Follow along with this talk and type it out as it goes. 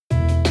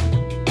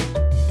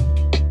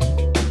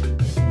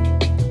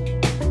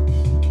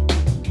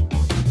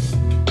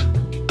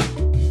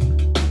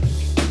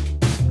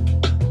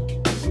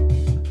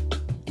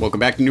Welcome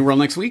back to New World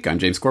Next Week. I'm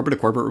James Corbett of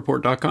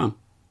CorbettReport.com.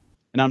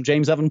 And I'm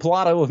James Evan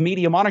Pilato of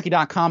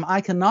MediaMonarchy.com. I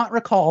cannot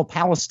recall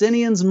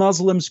Palestinians,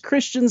 Muslims,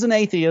 Christians, and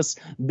atheists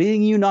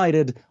being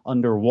united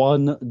under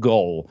one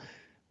goal.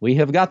 We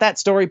have got that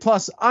story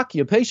plus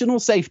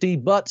occupational safety.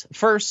 But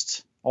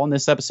first, on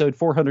this episode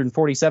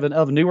 447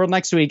 of New World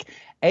Next Week,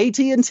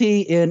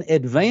 AT&T in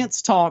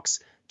advanced talks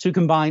to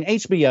combine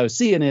HBO,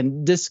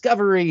 CNN,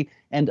 Discovery,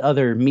 and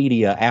other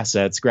media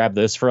assets. Grab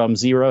this from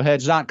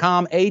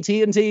ZeroHedge.com.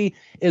 AT&T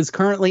is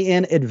currently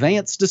in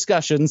advanced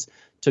discussions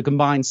to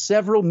combine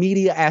several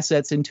media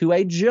assets into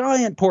a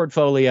giant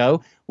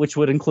portfolio, which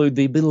would include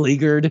the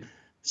beleaguered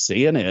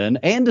CNN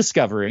and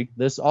Discovery.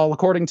 This all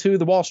according to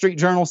the Wall Street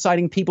Journal,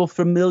 citing people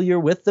familiar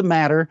with the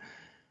matter.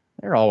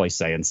 They're always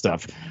saying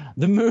stuff.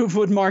 The move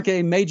would mark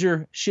a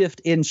major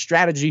shift in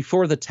strategy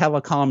for the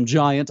telecom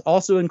giant.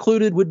 Also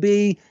included would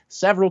be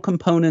several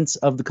components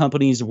of the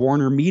company's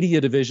Warner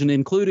Media division,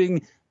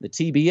 including the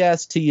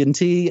TBS,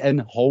 TNT,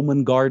 and Home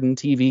and Garden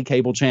TV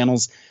cable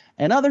channels,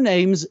 and other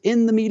names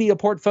in the media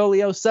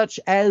portfolio, such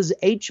as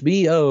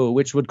HBO,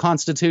 which would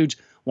constitute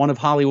one of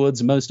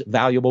Hollywood's most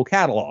valuable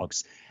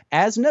catalogs.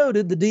 As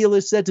noted, the deal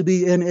is said to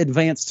be in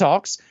advanced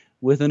talks,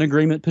 with an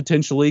agreement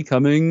potentially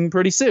coming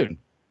pretty soon.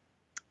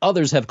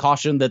 Others have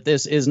cautioned that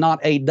this is not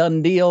a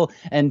done deal,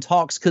 and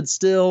talks could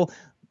still,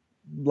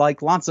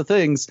 like lots of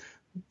things,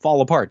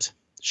 fall apart.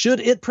 Should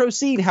it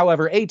proceed,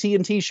 however,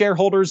 AT&T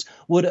shareholders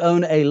would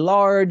own a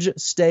large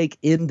stake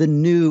in the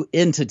new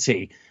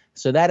entity.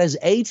 So that is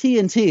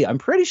AT&T. I'm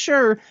pretty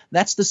sure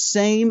that's the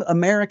same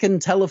American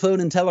telephone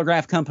and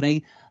telegraph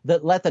company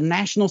that let the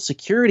National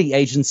Security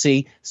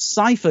Agency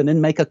siphon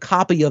and make a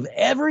copy of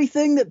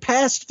everything that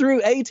passed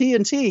through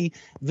AT&T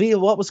via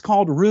what was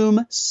called Room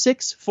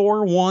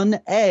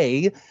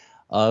 641A.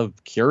 A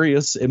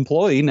curious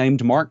employee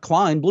named Mark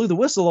Klein blew the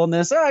whistle on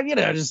this,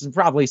 just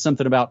probably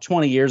something about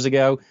 20 years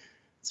ago.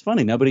 It's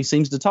funny, nobody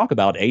seems to talk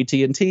about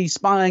AT&T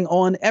spying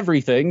on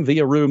everything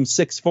via Room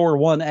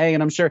 641A,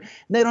 and I'm sure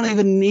they don't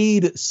even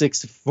need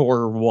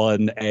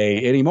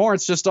 641A anymore.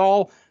 It's just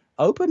all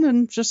open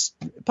and just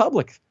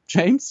public.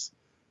 James?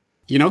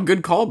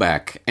 Good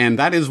callback. And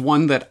that is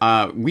one that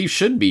we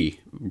should be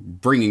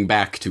bringing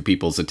back to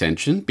people's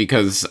attention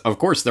because, of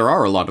course, there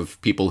are a lot of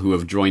people who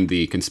have joined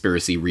the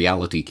conspiracy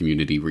reality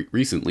community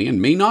recently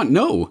and may not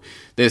know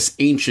this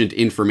ancient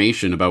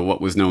information about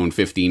what was known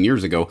 15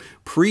 years ago,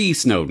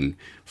 pre-Snowden,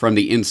 from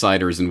the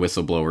insiders and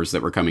whistleblowers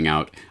that were coming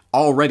out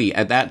already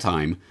at that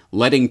time,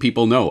 letting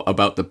people know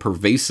about the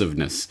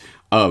pervasiveness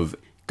of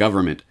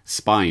government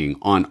spying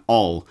on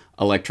all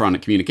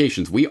electronic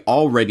communications. We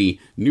already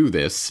knew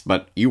this,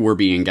 but you were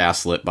being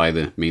gaslit by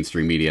the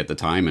mainstream media at the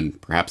time,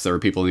 and perhaps there were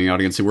people in the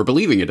audience who were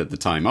believing it at the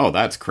time. Oh,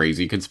 that's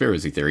crazy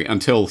conspiracy theory,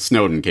 until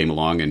Snowden came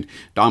along and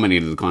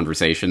dominated the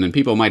conversation, and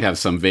people might have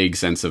some vague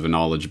sense of a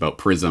knowledge about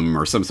PRISM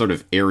or some sort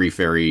of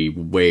airy-fairy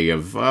way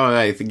of,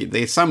 I think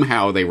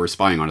they were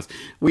spying on us.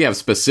 We have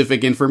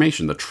specific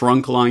information, the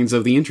trunk lines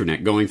of the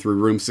internet going through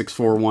Room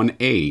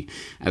 641A,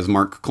 as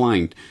Mark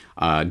Klein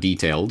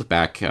detailed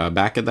back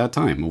at that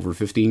time, over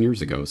 15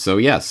 years ago. So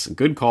yes,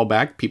 good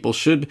callback. People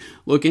should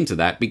look into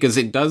that because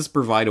it does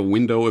provide a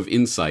window of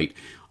insight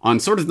on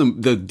sort of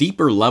the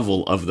deeper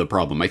level of the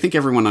problem. I think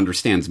everyone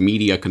understands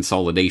media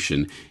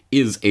consolidation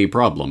is a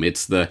problem.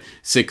 It's the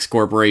 6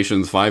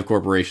 corporations, 5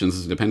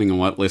 corporations, depending on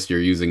what list you're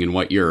using and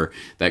what year,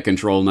 that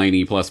control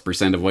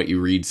 90+% of what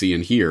you read, see,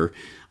 and hear.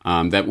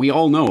 That we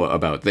all know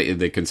about.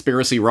 The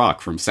conspiracy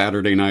rock from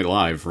Saturday Night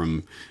Live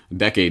from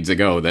decades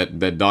ago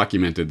that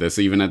documented this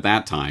even at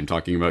that time,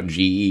 talking about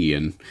GE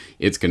and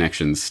its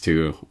connections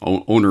to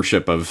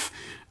ownership of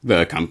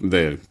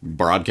the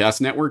broadcast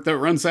network that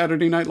runs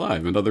Saturday Night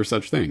Live and other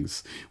such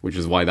things, which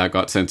is why that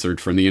got censored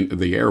from the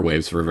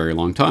airwaves for a very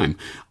long time.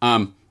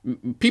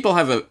 People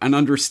have an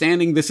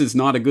understanding this is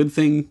not a good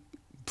thing,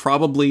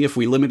 probably if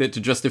we limit it to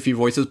just a few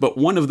voices, but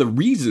one of the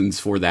reasons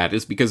for that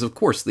is because, of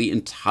course, the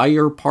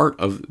entire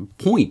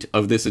point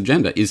of this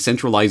agenda is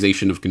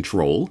centralization of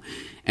control.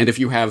 And if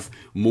you have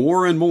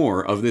more and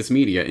more of this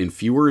media in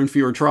fewer and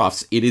fewer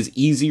troughs, it is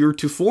easier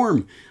to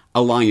form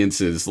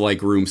alliances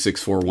like Room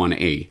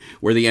 641A,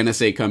 where the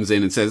NSA comes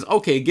in and says,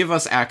 okay, give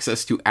us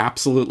access to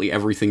absolutely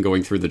everything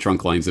going through the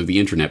trunk lines of the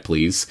internet,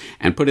 please,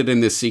 and put it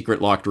in this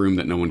secret locked room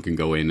that no one can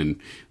go in and,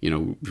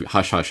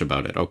 hush-hush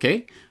about it,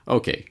 okay?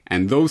 Okay.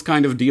 And those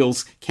kind of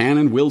deals can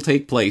and will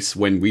take place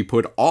when we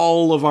put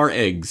all of our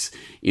eggs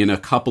in a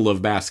couple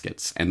of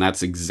baskets. And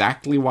that's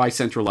exactly why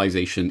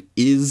centralization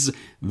is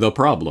the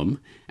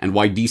problem and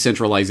why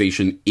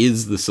decentralization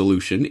is the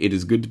solution. It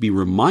is good to be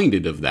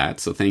reminded of that.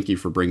 So thank you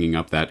for bringing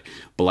up that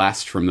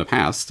blast from the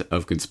past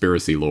of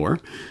conspiracy lore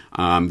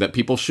that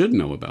people should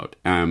know about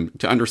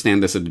to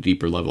understand this at a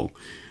deeper level.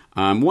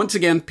 Once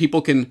again,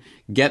 people can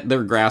get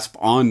their grasp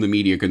on the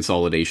media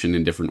consolidation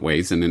in different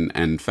ways. And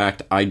in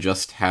fact, I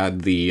just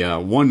had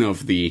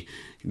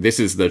this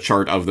is the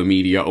chart of the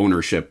media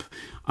ownership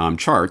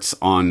charts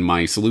on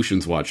my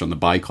Solutions Watch on the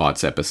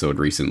Boycotts episode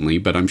recently.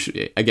 But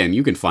again,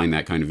 you can find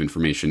that kind of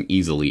information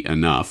easily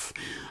enough.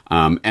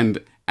 And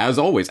as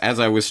always, as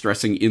I was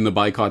stressing in the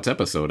boycotts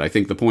episode, I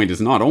think the point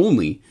is not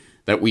only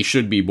that we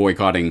should be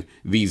boycotting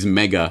these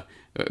mega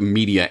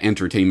media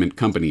entertainment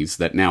companies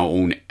that now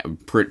own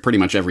pretty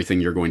much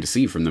everything you're going to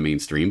see from the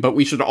mainstream, but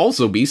we should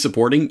also be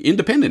supporting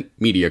independent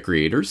media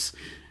creators,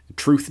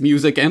 truth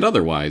music and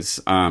otherwise,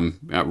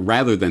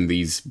 rather than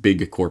these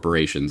big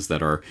corporations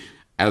that are,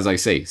 as I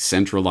say,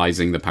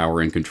 centralizing the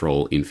power and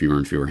control in fewer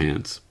and fewer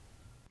hands.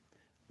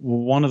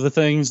 One of the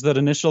things that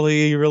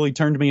initially really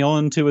turned me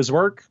on to his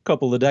work a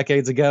couple of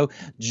decades ago,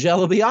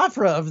 Jello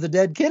Biafra of the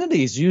Dead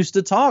Kennedys used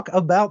to talk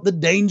about the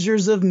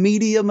dangers of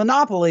media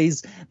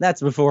monopolies.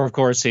 That's before, of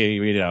course, he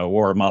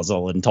wore a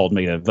muzzle and told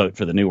me to vote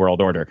for the New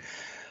World Order.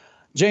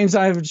 James,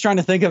 I was trying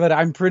to think of it.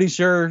 I'm pretty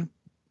sure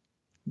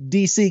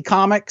DC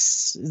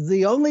Comics,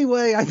 the only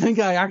way I think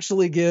I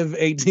actually give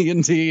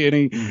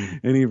AT&T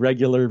any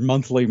regular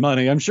monthly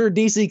money. I'm sure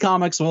DC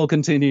Comics will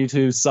continue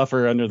to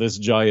suffer under this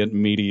giant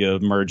media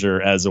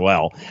merger as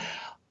well.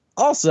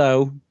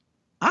 Also,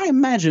 I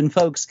imagine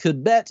folks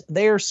could bet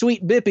their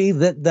sweet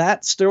bippy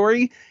that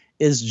story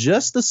is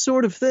just the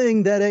sort of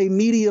thing that a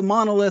media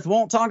monolith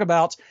won't talk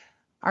about.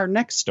 Our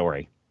next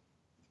story.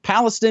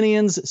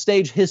 Palestinians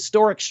stage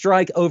historic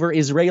strike over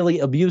Israeli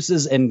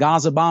abuses and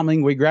Gaza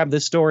bombing. We grabbed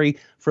this story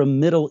from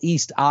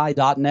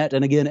MiddleEastEye.net.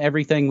 And again,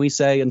 everything we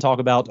say and talk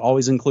about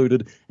always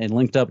included and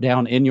linked up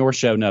down in your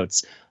show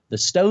notes. The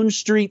stone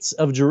streets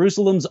of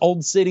Jerusalem's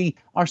old city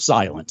are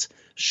silent.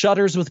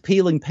 Shutters with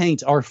peeling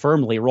paint are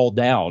firmly rolled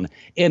down.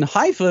 In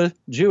Haifa,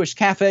 Jewish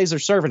cafes are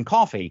serving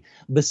coffee.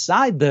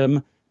 Beside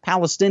them,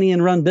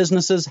 Palestinian-run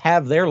businesses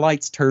have their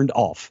lights turned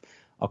off.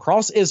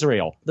 Across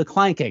Israel, the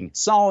clanking,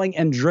 sawing,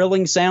 and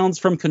drilling sounds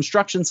from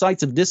construction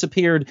sites have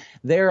disappeared.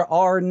 There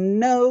are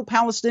no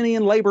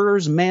Palestinian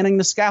laborers manning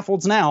the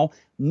scaffolds now.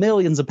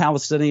 Millions of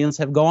Palestinians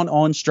have gone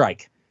on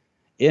strike.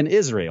 In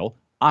Israel,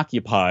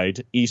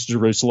 occupied East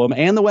Jerusalem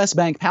and the West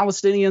Bank,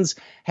 Palestinians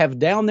have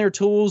downed their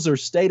tools or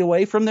stayed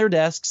away from their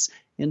desks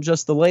in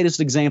just the latest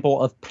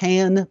example of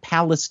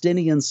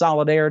pan-Palestinian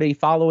solidarity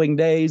following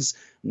days,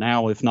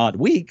 now if not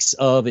weeks,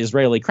 of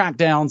Israeli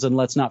crackdowns. And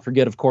let's not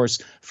forget, of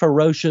course,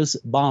 ferocious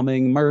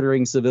bombing,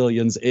 murdering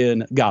civilians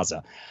in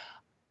Gaza.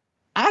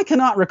 I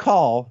cannot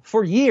recall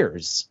for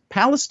years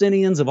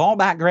Palestinians of all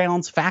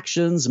backgrounds,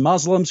 factions,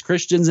 Muslims,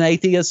 Christians, and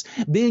atheists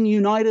being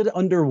united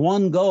under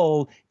one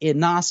goal.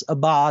 Inas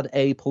Abad,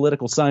 a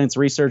political science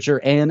researcher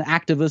and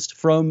activist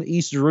from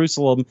East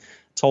Jerusalem,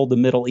 told the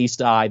Middle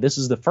East Eye, this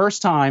is the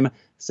first time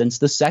since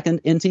the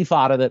Second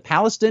Intifada that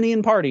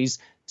Palestinian parties,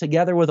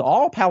 together with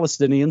all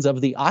Palestinians of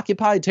the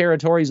occupied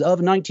territories of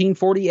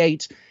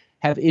 1948,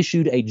 have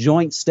issued a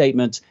joint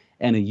statement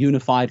and a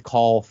unified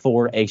call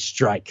for a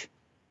strike.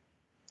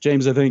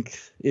 James, I think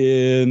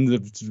in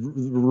the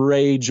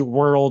rage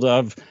world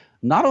of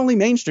not only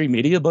mainstream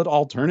media, but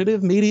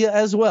alternative media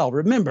as well,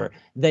 remember,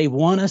 they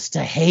want us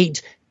to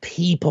hate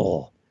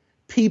people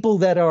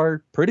that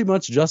are pretty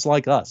much just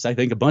like us. I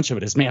think a bunch of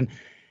it is, man,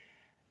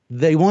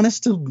 they want us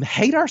to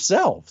hate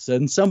ourselves.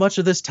 And so much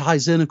of this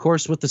ties in, of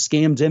course, with the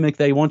scamdemic.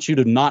 They want you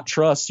to not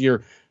trust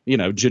your,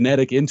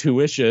 genetic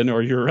intuition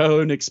or your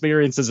own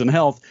experiences in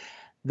health.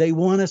 They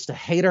want us to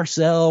hate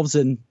ourselves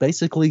and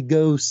basically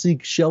go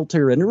seek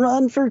shelter and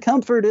run for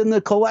comfort in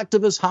the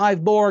collectivist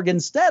hive Borg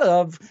instead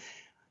of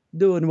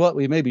doing what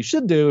we maybe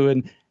should do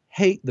and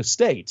hate the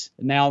state.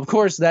 Now, of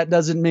course, that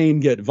doesn't mean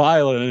get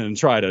violent and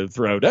try to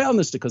throw down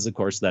the state, because, of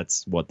course,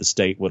 that's what the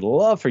state would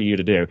love for you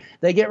to do.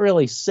 They get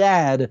really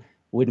sad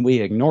when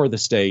we ignore the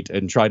state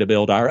and try to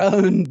build our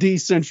own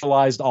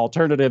decentralized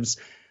alternatives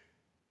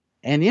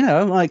and,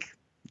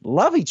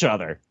 love each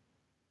other.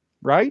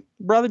 Right,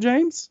 Brother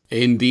James?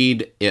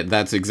 Indeed,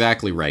 that's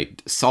exactly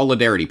right.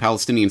 Solidarity,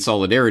 Palestinian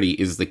solidarity,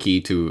 is the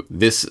key to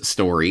this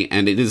story,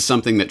 and it is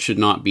something that should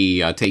not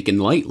be taken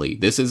lightly.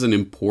 This is an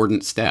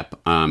important step,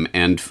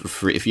 and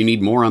if you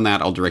need more on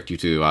that, I'll direct you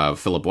to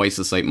Philip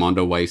Weiss's site,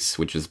 Mondo Weiss,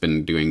 which has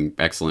been doing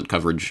excellent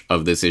coverage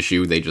of this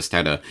issue. They just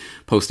had a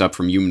post up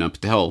from Yumna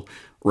Patel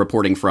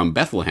reporting from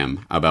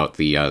Bethlehem about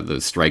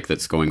the strike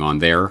that's going on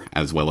there,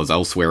 as well as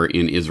elsewhere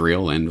in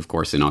Israel and, of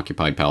course, in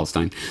occupied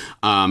Palestine,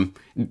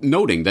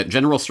 noting that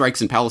general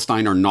strikes in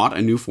Palestine are not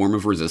a new form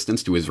of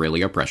resistance to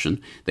Israeli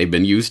oppression. They've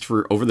been used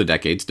over the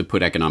decades to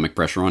put economic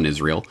pressure on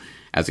Israel,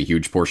 as a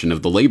huge portion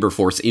of the labor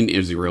force in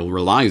Israel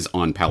relies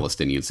on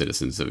Palestinian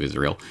citizens of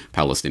Israel,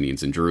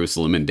 Palestinians in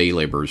Jerusalem, and day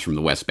laborers from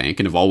the West Bank,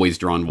 and have always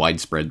drawn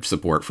widespread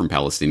support from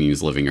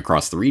Palestinians living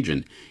across the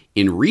region.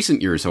 In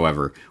recent years,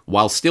 however,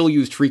 while still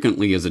used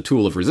frequently as a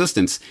tool of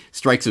resistance,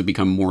 strikes have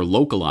become more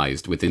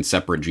localized within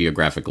separate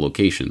geographic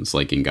locations,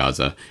 like in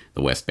Gaza,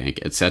 the West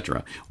Bank,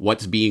 etc.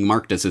 What's being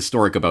marked as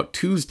historic about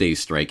Tuesday's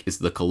strike is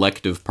the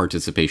collective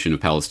participation of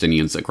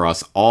Palestinians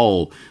across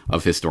all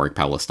of historic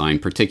Palestine,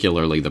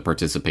 particularly the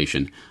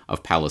participation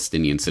of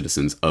Palestinian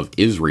citizens of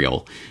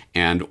Israel.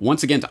 And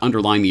once again, to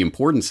underline the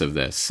importance of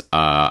this,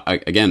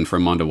 again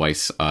from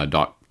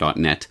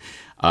MondoWeiss.net,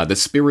 the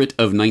spirit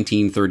of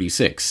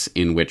 1936,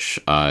 in which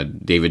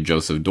David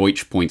Joseph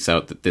Deutsch points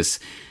out that this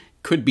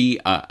could be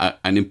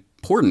an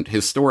important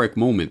historic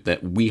moment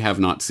that we have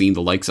not seen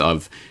the likes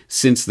of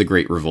since the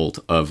Great Revolt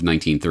of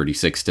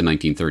 1936 to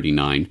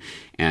 1939.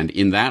 And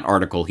in that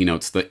article, he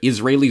notes the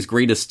Israelis'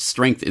 greatest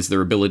strength is their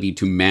ability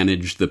to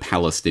manage the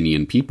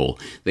Palestinian people.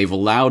 They've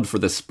allowed for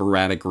the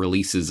sporadic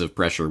releases of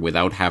pressure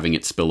without having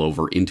it spill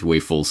over into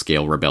a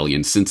full-scale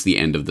rebellion since the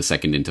end of the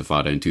Second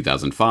Intifada in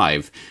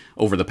 2005.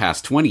 Over the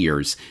past 20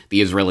 years,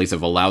 the Israelis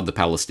have allowed the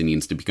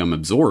Palestinians to become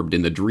absorbed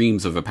in the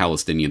dreams of a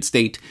Palestinian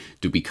state,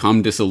 to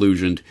become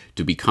disillusioned,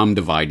 to become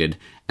divided,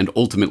 and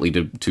ultimately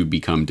to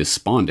become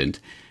despondent.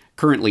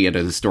 Currently at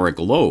a historic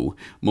low,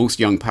 most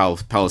young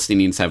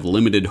Palestinians have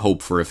limited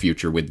hope for a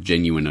future with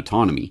genuine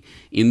autonomy.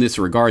 In this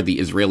regard, the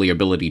Israeli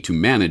ability to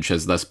manage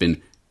has thus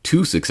been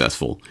too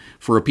successful.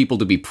 For a people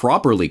to be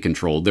properly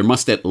controlled, there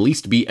must at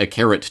least be a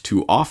carrot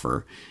to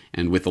offer.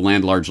 And with the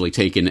land largely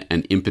taken,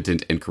 an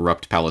impotent and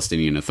corrupt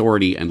Palestinian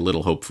Authority, and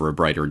little hope for a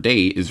brighter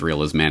day,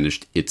 Israel has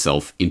managed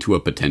itself into a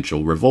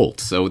potential revolt.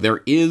 So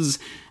there is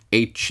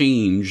a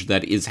change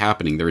that is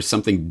happening. There is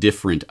something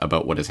different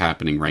about what is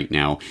happening right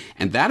now.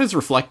 And that is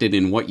reflected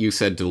in what you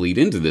said to lead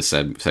into this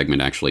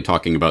segment, actually,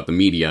 talking about the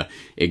media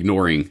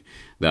ignoring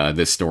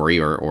this story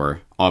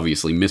or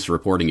obviously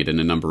misreporting it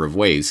in a number of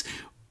ways.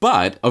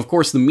 But, of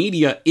course, the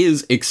media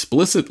is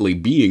explicitly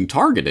being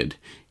targeted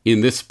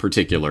in this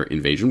particular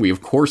invasion. We,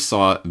 of course,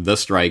 saw the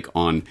strike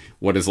on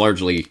what is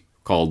largely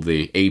called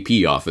the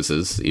AP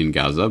offices in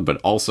Gaza, but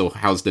also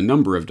housed a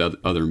number of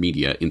other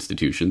media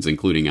institutions,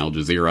 including Al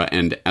Jazeera.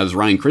 And as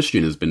Ryan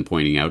Christian has been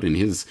pointing out in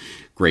his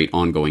great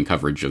ongoing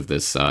coverage of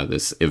this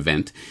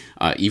event,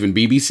 even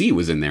BBC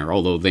was in there,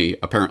 although they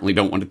apparently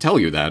don't want to tell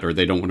you that, or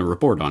they don't want to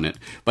report on it.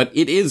 But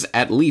it is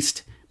at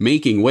least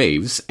making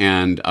waves,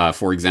 and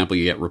for example,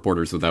 you get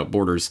Reporters Without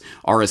Borders.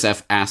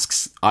 RSF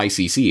asks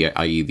ICC,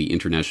 i.e. the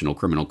International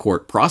Criminal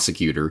Court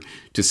prosecutor,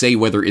 to say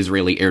whether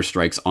Israeli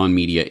airstrikes on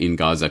media in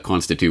Gaza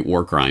constitute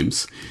war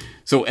crimes.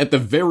 So at the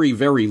very,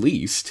 very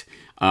least,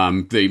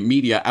 the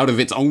media, out of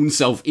its own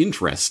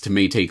self-interest,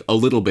 may take a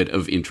little bit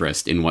of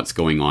interest in what's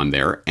going on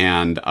there.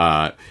 And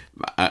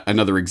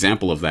another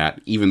example of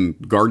that, even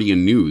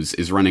Guardian News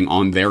is running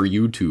on their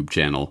YouTube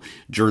channel.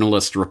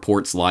 Journalist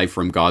reports live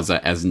from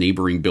Gaza as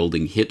neighboring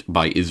building hit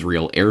by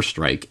Israel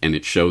airstrike. And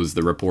it shows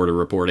the reporter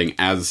reporting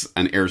as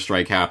an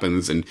airstrike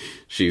happens. And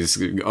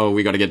she's, oh,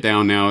 we got to get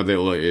down now.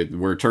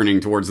 We're turning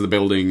towards the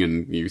building.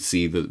 And you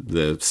see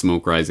the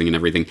smoke rising and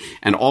everything.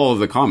 And all of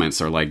the comments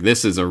are like,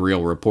 this is a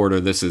real reporter.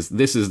 This is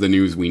the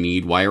news we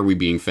need. Why are we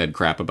being fed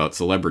crap about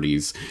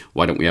celebrities?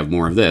 Why don't we have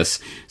more of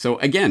this? So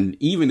again,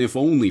 even if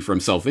only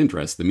from self-interest,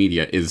 the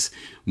media is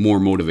more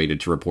motivated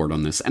to report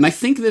on this. And I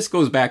think this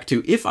goes back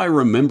to, if I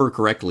remember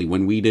correctly,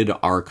 when we did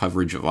our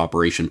coverage of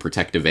Operation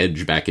Protective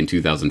Edge back in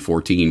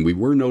 2014, we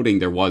were noting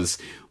there was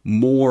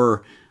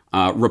more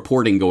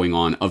reporting going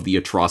on of the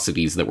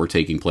atrocities that were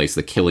taking place,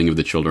 the killing of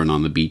the children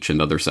on the beach and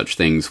other such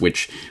things,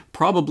 which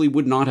probably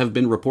would not have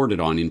been reported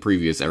on in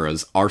previous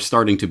eras, are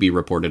starting to be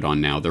reported on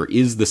now. There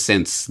is the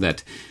sense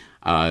that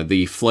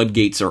the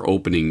floodgates are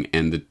opening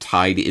and the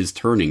tide is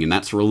turning, and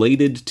that's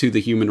related to the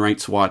Human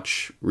Rights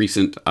Watch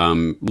recent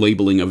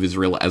labeling of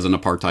Israel as an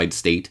apartheid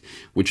state,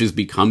 which is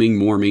becoming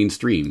more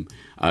mainstream.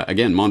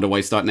 Again,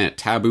 mondoweiss.net,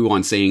 taboo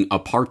on saying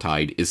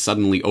apartheid is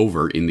suddenly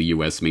over in the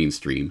U.S.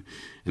 mainstream.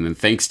 And then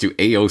thanks to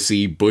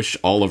AOC, Bush,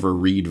 Oliver,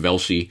 Reed,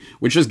 Velshi,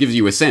 which just gives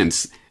you a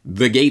sense,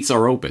 the gates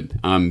are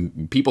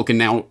open. People can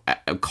now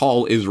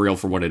call Israel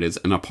for what it is,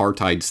 an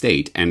apartheid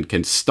state, and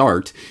can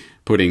start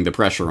putting the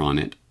pressure on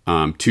it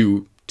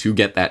to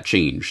get that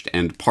changed.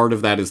 And part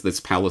of that is this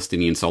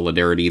Palestinian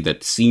solidarity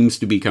that seems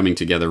to be coming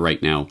together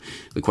right now.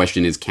 The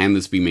question is, can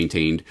this be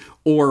maintained,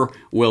 or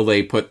will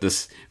they put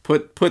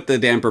the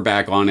damper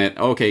back on it?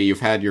 Okay, you've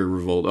had your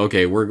revolt.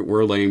 Okay,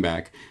 we're laying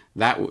back.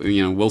 That,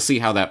 we'll see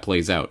how that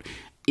plays out.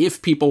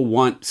 If people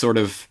want sort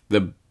of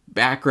the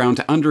background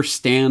to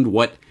understand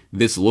what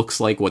this looks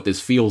like, what this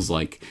feels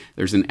like,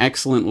 there's an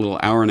excellent little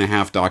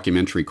hour-and-a-half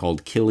documentary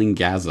called Killing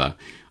Gaza,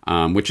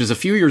 which is a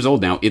few years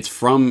old now.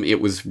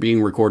 It was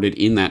being recorded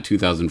in that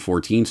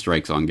 2014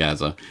 strikes on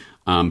Gaza.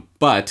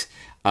 But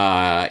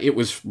it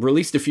was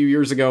released a few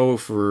years ago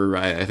for,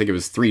 I think it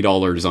was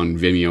 $3 on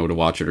Vimeo to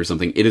watch it or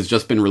something. It has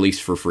just been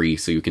released for free,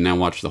 so you can now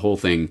watch the whole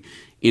thing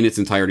in its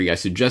entirety. I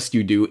suggest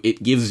you do.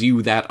 It gives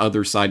you that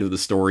other side of the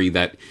story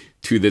that,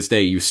 to this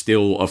day, you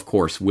still, of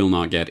course, will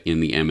not get in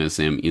the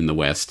MSM in the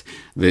West.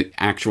 The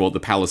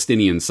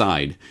Palestinian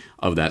side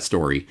of that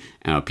story,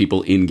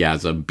 people in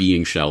Gaza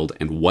being shelled,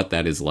 and what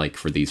that is like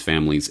for these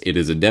families. It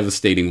is a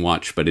devastating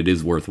watch, but it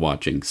is worth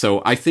watching.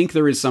 So I think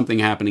there is something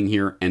happening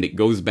here, and it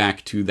goes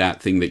back to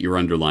that thing that you're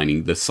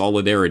underlining, the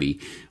solidarity.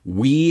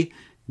 We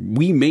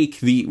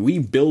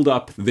build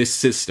up this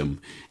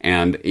system,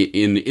 and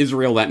in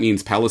Israel, that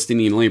means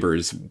Palestinian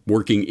laborers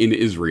working in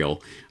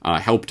Israel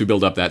help to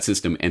build up that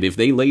system. And if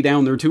they lay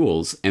down their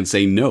tools and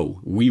say, no,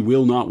 we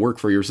will not work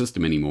for your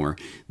system anymore,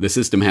 the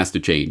system has to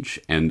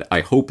change. And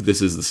I hope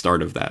this is the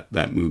start of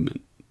that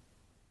movement.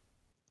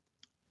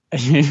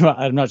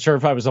 I'm not sure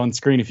if I was on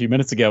screen a few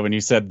minutes ago when you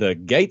said the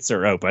gates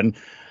are open.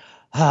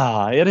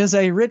 It is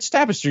a rich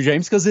tapestry,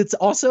 James, because it's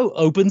also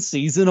open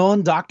season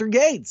on Dr.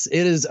 Gates.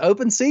 It is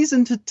open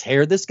season to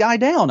tear this guy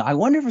down. I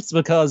wonder if it's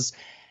because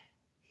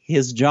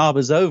his job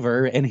is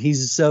over and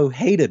he's so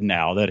hated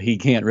now that he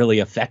can't really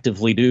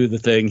effectively do the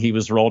thing he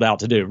was rolled out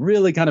to do.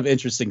 Really kind of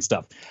interesting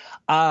stuff.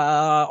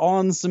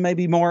 On some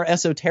maybe more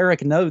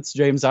esoteric notes,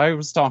 James, I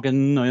was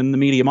talking in the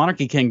Media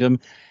Monarchy Kingdom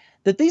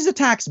that these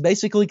attacks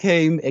basically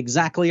came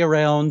exactly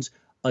around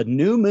a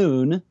new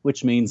moon,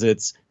 which means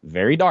it's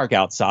very dark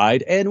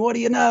outside. And what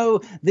do you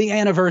know? The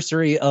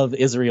anniversary of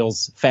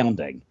Israel's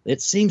founding.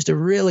 It seems to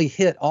really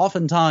hit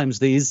oftentimes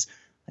these,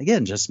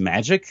 again, just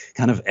magic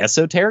kind of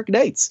esoteric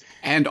dates.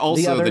 And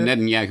also the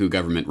Netanyahu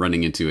government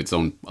running into its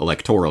own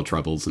electoral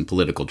troubles and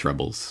political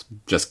troubles.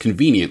 Just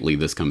conveniently,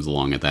 this comes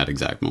along at that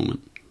exact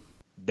moment.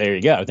 There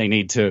you go. They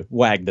need to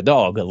wag the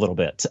dog a little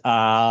bit.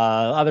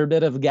 Other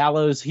bit of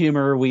gallows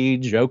humor we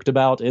joked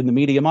about in the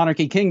Media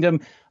Monarchy Kingdom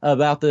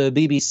about the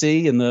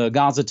BBC and the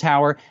Gaza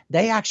Tower.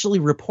 They actually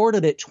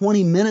reported it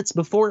 20 minutes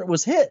before it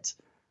was hit.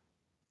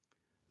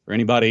 For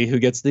anybody who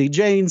gets the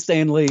Jane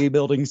Stanley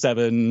Building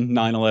 7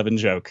 9/11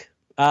 joke.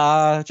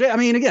 I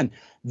mean, again,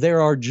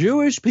 there are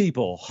Jewish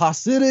people,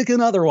 Hasidic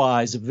and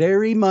otherwise,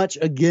 very much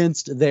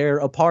against their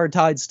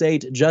apartheid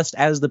state, just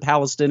as the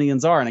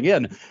Palestinians are. And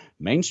again,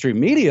 mainstream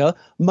media,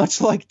 much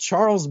like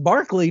Charles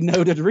Barkley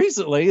noted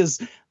recently,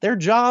 is their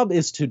job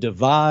is to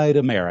divide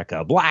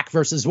America. Black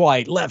versus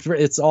white, left,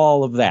 it's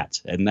all of that.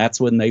 And that's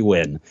when they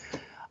win.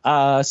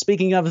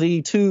 Speaking of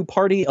the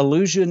two-party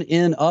illusion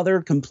in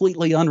other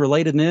completely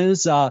unrelated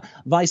news,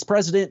 Vice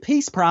President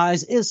Peace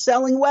Prize is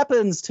selling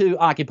weapons to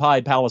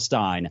occupied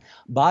Palestine.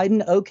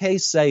 Biden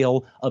okays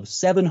sale of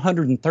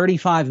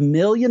 $735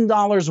 million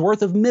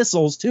worth of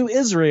missiles to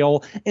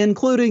Israel,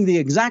 including the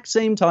exact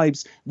same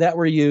types that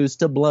were used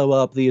to blow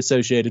up the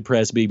Associated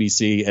Press,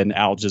 BBC, and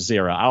Al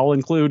Jazeera. I'll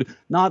include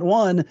not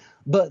one,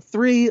 but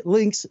 3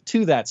 links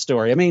to that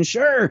story. I mean,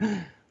 sure,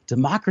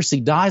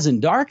 democracy dies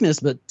in darkness,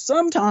 but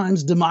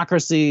sometimes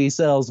democracy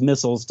sells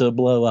missiles to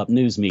blow up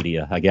news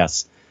media, I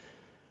guess.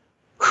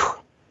 Whew.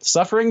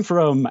 Suffering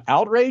from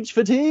outrage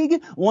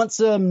fatigue? Want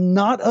some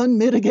not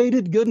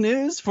unmitigated good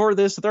news for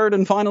this third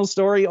and final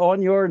story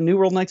on your New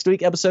World Next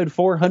Week, episode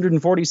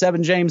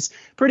 447, James?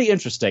 Pretty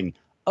interesting.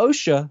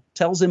 OSHA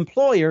tells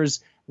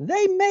employers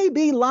they may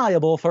be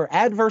liable for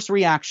adverse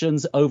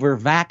reactions over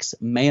vax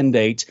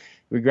mandate.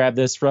 We grabbed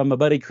this from my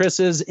buddy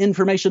Chris's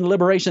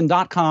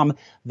informationliberation.com,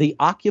 the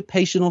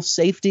Occupational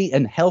Safety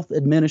and Health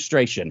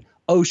Administration,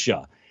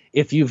 OSHA.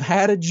 If you've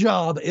had a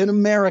job in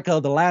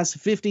America the last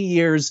 50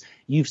 years,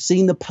 you've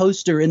seen the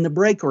poster in the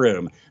break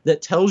room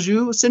that tells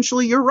you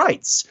essentially your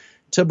rights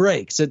to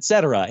breaks,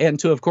 etc., and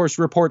to, of course,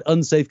 report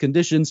unsafe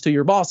conditions to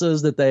your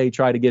bosses that they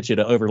try to get you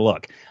to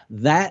overlook.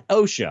 That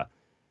OSHA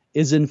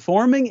is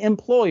informing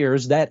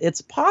employers that it's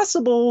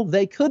possible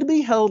they could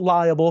be held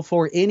liable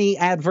for any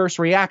adverse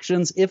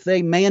reactions if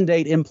they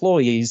mandate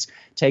employees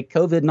take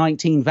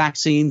COVID-19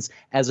 vaccines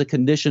as a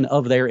condition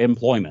of their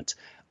employment.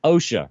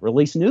 OSHA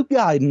released new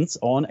guidance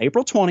on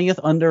April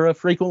 20th under a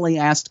frequently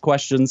asked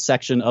questions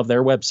section of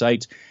their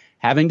website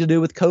having to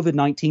do with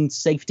COVID-19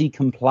 safety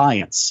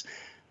compliance.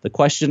 The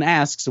question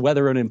asks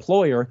whether an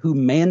employer who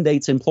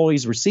mandates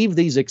employees receive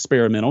these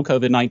experimental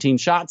COVID-19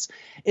 shots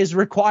is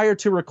required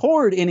to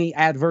record any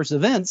adverse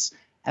events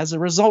as a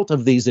result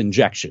of these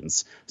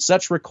injections.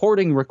 Such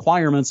recording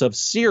requirements of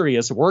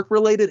serious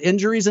work-related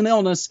injuries and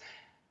illness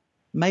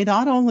may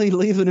not only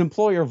leave an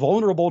employer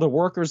vulnerable to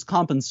workers'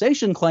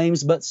 compensation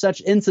claims, but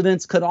such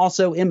incidents could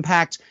also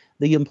impact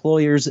the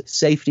employer's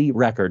safety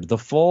record. The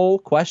full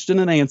question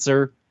and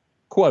answer,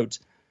 quote,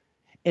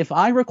 if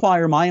I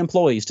require my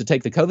employees to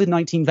take the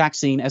COVID-19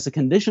 vaccine as a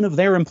condition of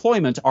their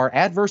employment, are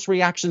adverse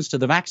reactions to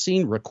the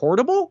vaccine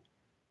recordable?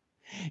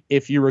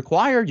 If you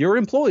require your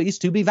employees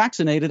to be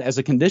vaccinated as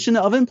a condition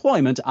of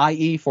employment,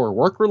 i.e. for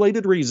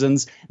work-related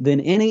reasons,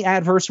 then any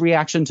adverse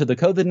reaction to the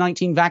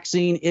COVID-19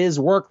 vaccine is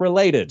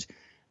work-related.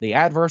 The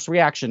adverse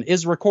reaction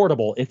is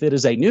recordable if it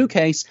is a new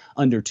case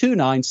under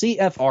 29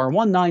 CFR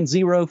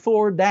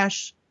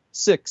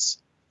 1904-6.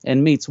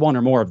 and meets one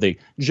or more of the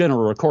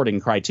general recording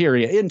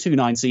criteria in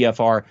 29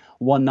 CFR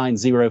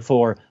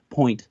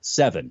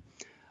 1904.7.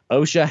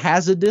 OSHA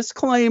has a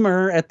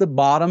disclaimer at the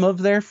bottom of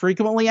their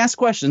frequently asked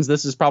questions.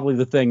 This is probably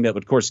the thing that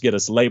would, of course, get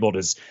us labeled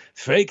as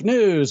fake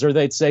news, or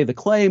they'd say the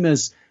claim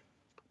is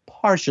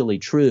partially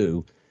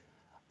true.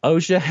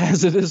 OSHA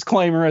has a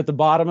disclaimer at the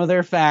bottom of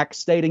their facts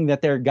stating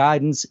that their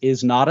guidance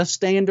is not a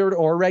standard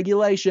or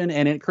regulation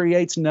and it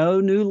creates no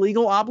new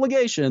legal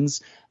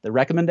obligations. The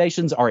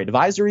recommendations are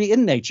advisory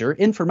in nature,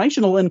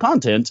 informational in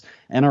content,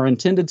 and are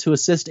intended to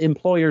assist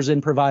employers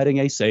in providing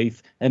a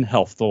safe and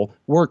healthful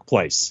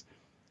workplace.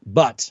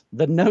 But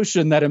the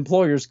notion that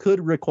employers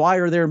could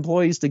require their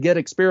employees to get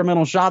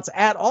experimental shots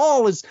at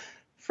all is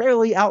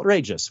fairly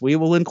outrageous. We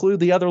will include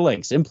the other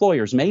links.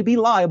 Employers may be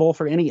liable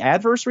for any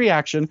adverse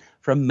reaction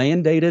from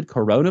mandated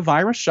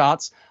coronavirus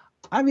shots.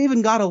 I've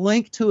even got a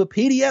link to a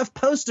PDF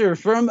poster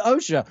from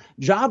OSHA,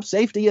 Job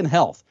Safety and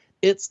Health.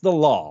 It's the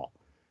law.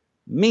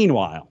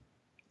 Meanwhile,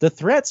 the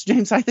threats,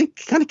 James, I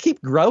think kind of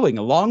keep growing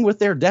along with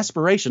their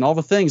desperation. All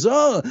the things,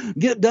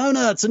 get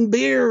donuts and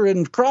beer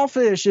and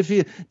crawfish if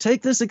you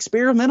take this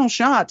experimental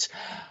shot.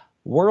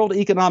 World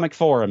Economic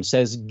Forum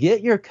says,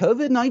 get your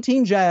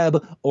COVID-19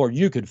 jab or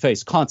you could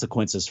face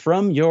consequences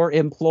from your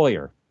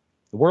employer.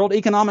 The World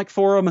Economic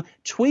Forum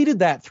tweeted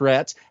that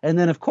threat. And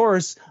then, of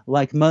course,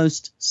 like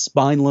most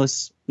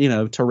spineless,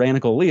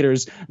 tyrannical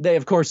leaders, they,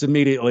 of course,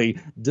 immediately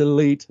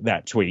delete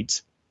that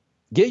tweet.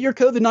 Get your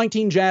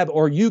COVID-19 jab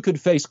or you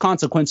could face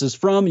consequences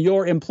from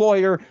your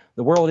employer.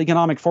 The World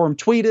Economic Forum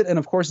tweeted and,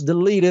 of course,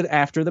 deleted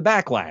after the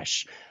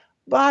backlash.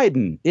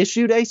 Biden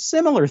issued a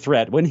similar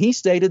threat when he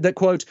stated that,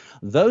 quote,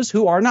 those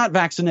who are not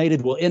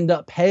vaccinated will end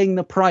up paying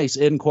the price,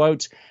 end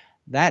quote.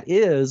 That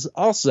is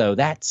also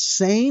that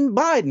same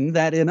Biden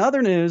that in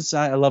other news,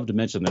 I love to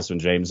mention this one,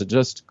 James, it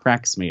just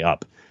cracks me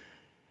up.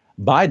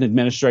 Biden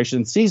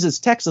administration seizes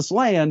Texas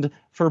land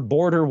for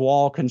border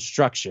wall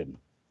construction.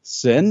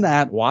 Send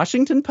that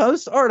Washington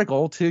Post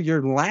article to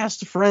your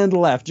last friend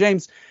left.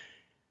 James,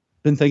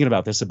 been thinking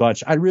about this a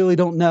bunch. I really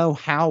don't know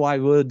how I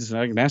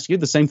can ask you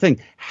the same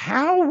thing.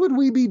 How would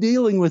we be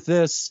dealing with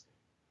this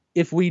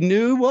if we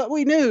knew what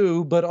we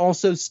knew, but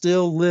also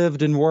still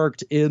lived and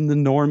worked in the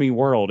normie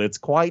world? It's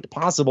quite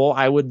possible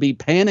I would be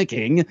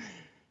panicking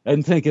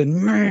and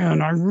thinking,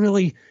 man, I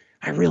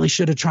really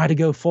should have tried to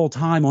go full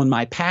time on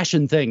my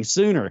passion thing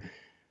sooner.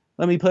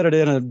 Let me put it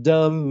in a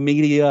dumb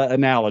media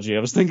analogy.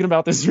 I was thinking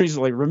about this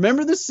recently.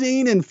 Remember the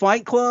scene in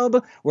Fight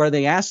Club where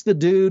they asked the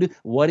dude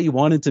what he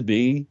wanted to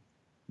be?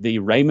 The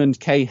Raymond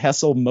K.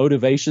 Hessel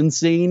motivation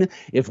scene.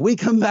 If we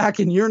come back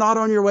and you're not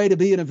on your way to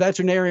being a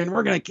veterinarian,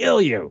 we're going to kill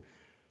you.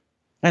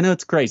 I know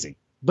it's crazy,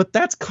 but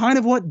that's kind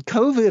of what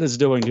COVID is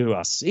doing to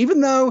us.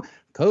 Even though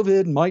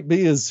COVID might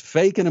be as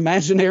fake and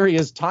imaginary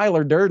as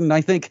Tyler Durden,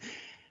 I think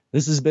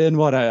this has been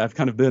what I've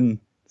kind of been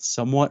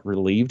somewhat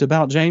relieved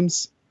about,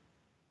 James.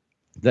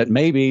 That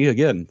maybe,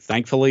 again,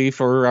 thankfully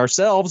for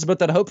ourselves, but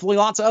that hopefully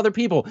lots of other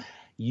people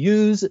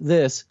use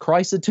this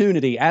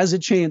Christotunity as a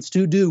chance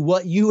to do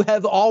what you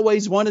have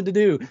always wanted to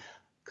do,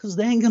 because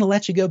they ain't going to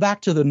let you go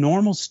back to the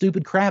normal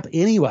stupid crap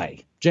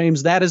anyway.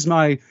 James, that is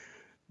my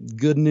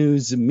good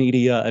news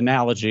media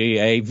analogy,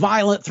 a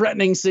violent,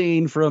 threatening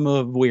scene from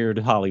a weird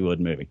Hollywood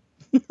movie.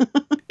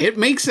 It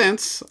makes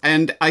sense,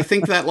 and I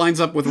think that lines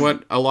up with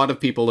what a lot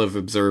of people have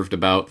observed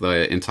about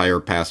the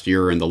entire past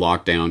year and the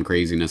lockdown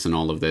craziness and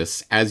all of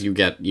this. As you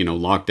get,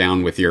 locked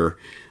down with your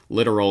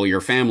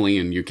family,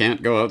 and you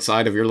can't go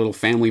outside of your little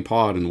family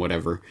pod and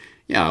whatever.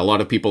 Yeah, a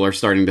lot of people are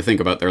starting to think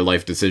about their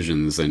life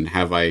decisions and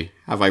have I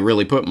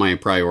really put my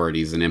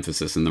priorities and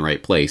emphasis in the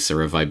right place,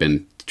 or have I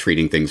been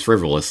treating things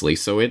frivolously?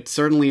 So it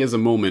certainly is a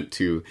moment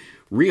to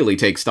really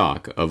take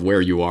stock of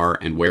where you are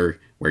and where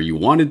you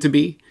wanted to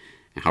be.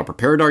 How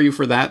prepared are you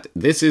for that?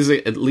 This is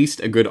at least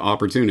a good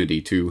opportunity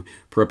to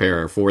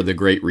prepare for the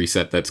great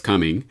reset that's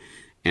coming.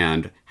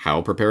 And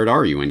how prepared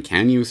are you? And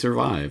can you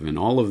survive? And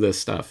all of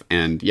this stuff.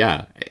 And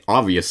yeah,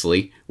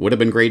 obviously, would have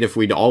been great if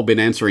we'd all been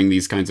answering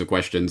these kinds of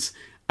questions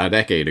a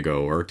decade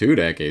ago or 2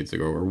 decades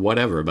ago or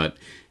whatever. But,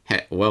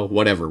 well,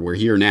 whatever. We're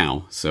here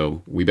now,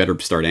 so we better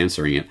start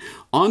answering it.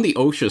 On the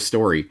OSHA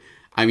story,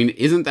 I mean,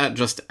 isn't that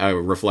just a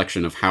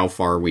reflection of how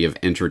far we have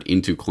entered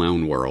into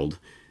clown world?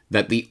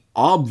 That the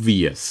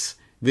obvious,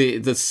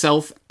 the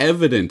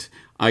self-evident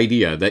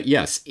idea that,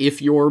 yes,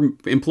 if your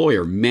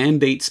employer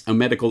mandates a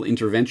medical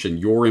intervention,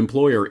 your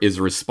employer is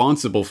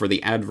responsible for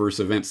the adverse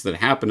events that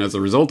happen as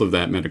a result of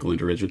that medical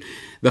intervention.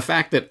 The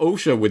fact that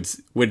OSHA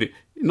would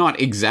not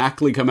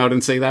exactly come out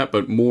and say that,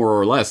 but more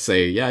or less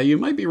say, yeah, you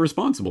might be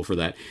responsible for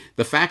that.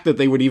 The fact that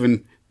they would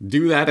even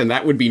do that and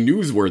that would be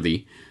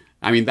newsworthy,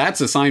 I mean,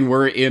 that's a sign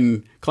we're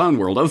in clown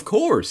world. Of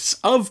course,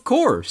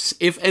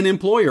 if an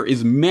employer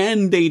is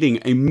mandating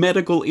a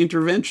medical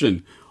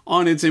intervention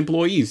on its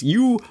employees,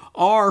 you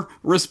are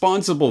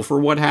responsible for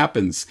what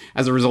happens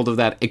as a result of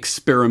that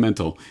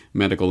experimental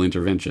medical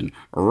intervention.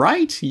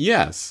 Right?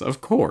 Yes,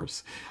 of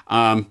course.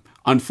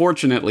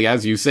 Unfortunately,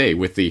 as you say,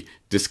 with the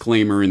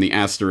disclaimer and the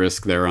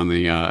asterisk there on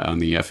the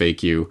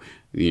FAQ,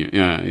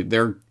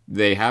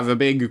 they have a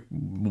big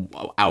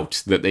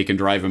out that they can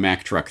drive a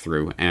Mack truck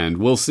through, and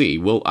we'll see.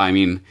 We'll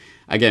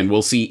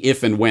see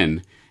if and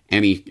when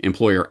any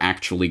employer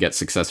actually gets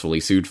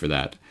successfully sued for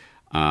that.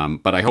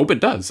 But I hope it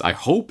does. I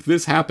hope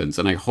this happens,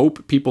 and I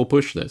hope people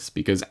push this,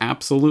 because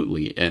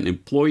absolutely, an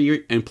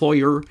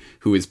employer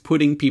who is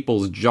putting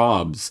people's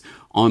jobs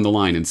on the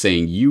line and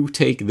saying, you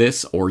take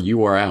this or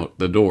you are out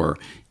the door,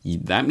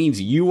 that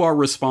means you are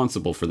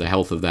responsible for the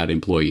health of that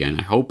employee. And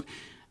I hope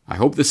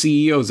the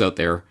CEOs out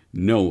there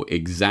know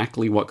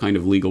exactly what kind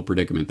of legal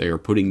predicament they are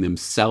putting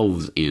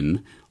themselves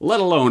in,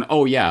 let alone,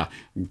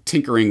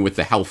 tinkering with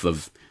the health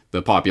of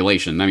the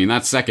population. I mean,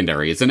 that's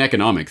secondary. It's an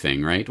economic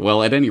thing, right?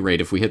 Well, at any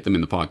rate, if we hit them in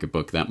the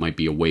pocketbook, that might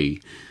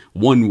be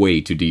one way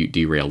to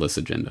derail this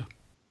agenda.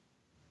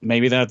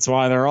 Maybe that's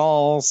why they're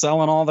all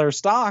selling all their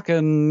stock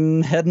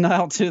and heading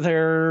out to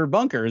their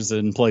bunkers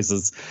in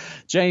places.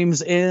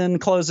 James, in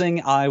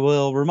closing, I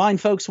will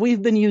remind folks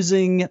we've been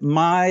using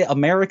My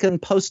American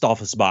Post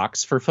Office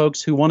box for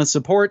folks who want to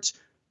support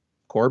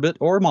Corbett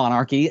or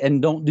monarchy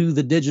and don't do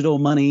the digital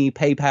money,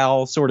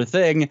 PayPal sort of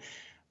thing,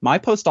 my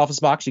post office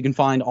box, you can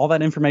find all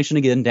that information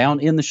again down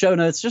in the show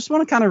notes. Just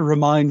want to kind of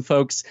remind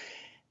folks,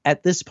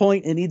 at this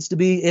point, it needs to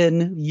be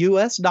in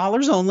U.S.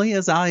 dollars only,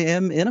 as I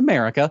am in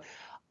America.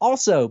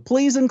 Also,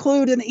 please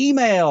include an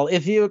email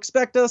if you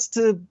expect us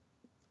to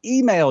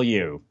email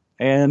you.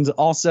 And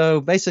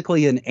also,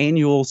 basically, an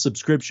annual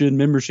subscription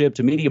membership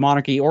to Media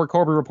Monarchy or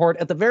Corbett Report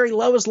at the very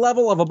lowest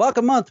level of $1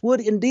 a month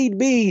would indeed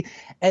be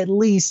at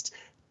least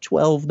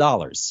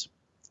 $12.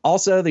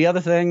 Also, the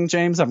other thing,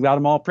 James, I've got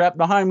them all prepped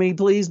behind me.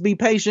 Please be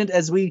patient,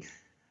 as we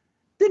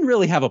didn't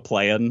really have a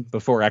plan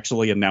before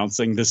actually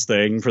announcing this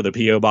thing for the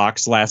P.O.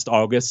 Box last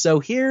August. So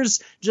here's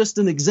just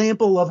an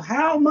example of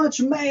how much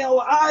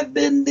mail I've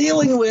been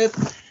dealing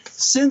with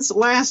since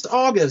last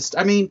August.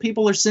 I mean,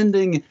 people are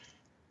sending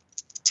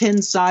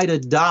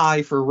 10-sided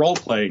die for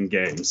role-playing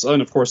games.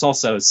 And, of course,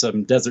 also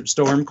some Desert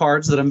Storm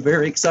cards that I'm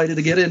very excited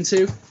to get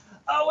into.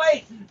 Oh,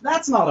 wait,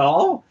 that's not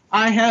all.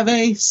 I have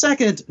a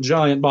second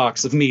giant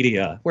box of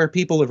media where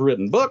people have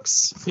written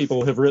books.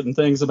 People have written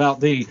things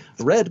about the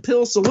red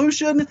pill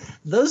solution.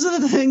 Those are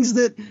the things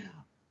that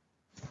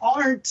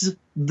aren't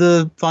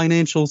the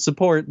financial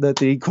support that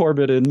the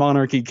Corbett and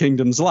Monarchy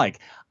kingdoms like.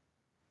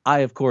 I,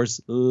 of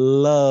course,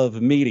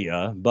 love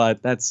media,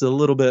 but that's a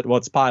little bit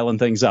what's piling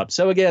things up.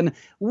 So, again,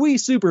 we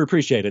super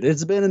appreciate it.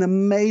 It's been an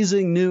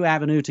amazing new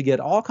avenue to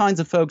get all kinds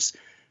of folks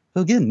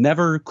who, again,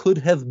 never could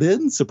have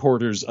been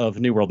supporters of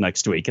New World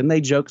Next Week. And they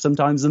joke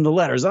sometimes in the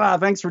letters,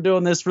 thanks for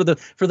doing this for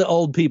the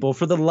old people,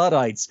 for the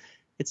Luddites.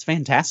 It's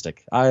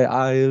fantastic.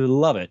 I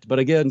love it. But,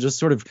 again, just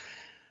sort of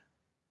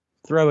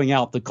throwing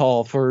out the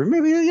call for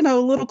maybe, a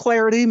little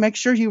clarity. Make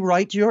sure you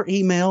write your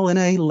email in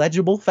a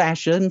legible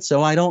fashion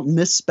so I don't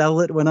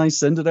misspell it when I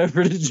send it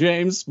over to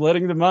James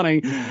splitting the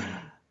money.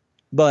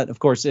 But, of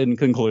course, in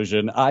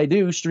conclusion, I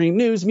do stream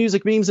news,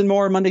 music, memes, and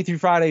more Monday through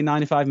Friday,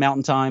 9 to 5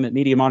 Mountain Time at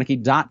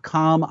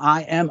MediaMonarchy.com.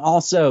 I am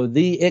also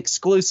the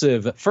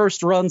exclusive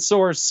first-run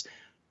source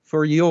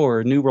for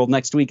your New World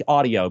Next Week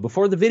audio.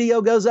 Before the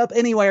video goes up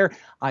anywhere,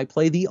 I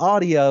play the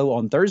audio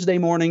on Thursday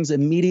mornings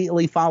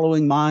immediately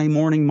following my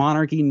morning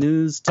Monarchy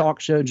news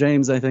talk show.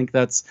 James, I think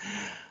that's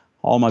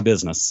all my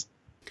business.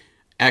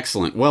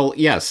 Excellent. Well,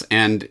 yes,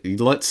 and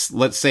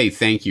let's say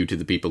thank you to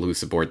the people who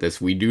support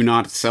this. We do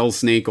not sell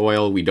snake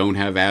oil. We don't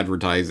have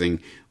advertising.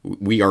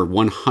 We are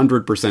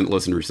 100%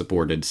 listener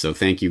supported. So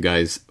thank you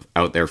guys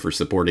out there for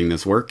supporting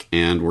this work,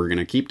 and we're going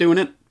to keep doing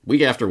it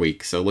week after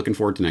week. So looking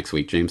forward to next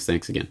week. James,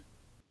 thanks again.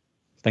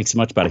 Thanks so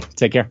much, buddy.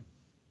 Take care.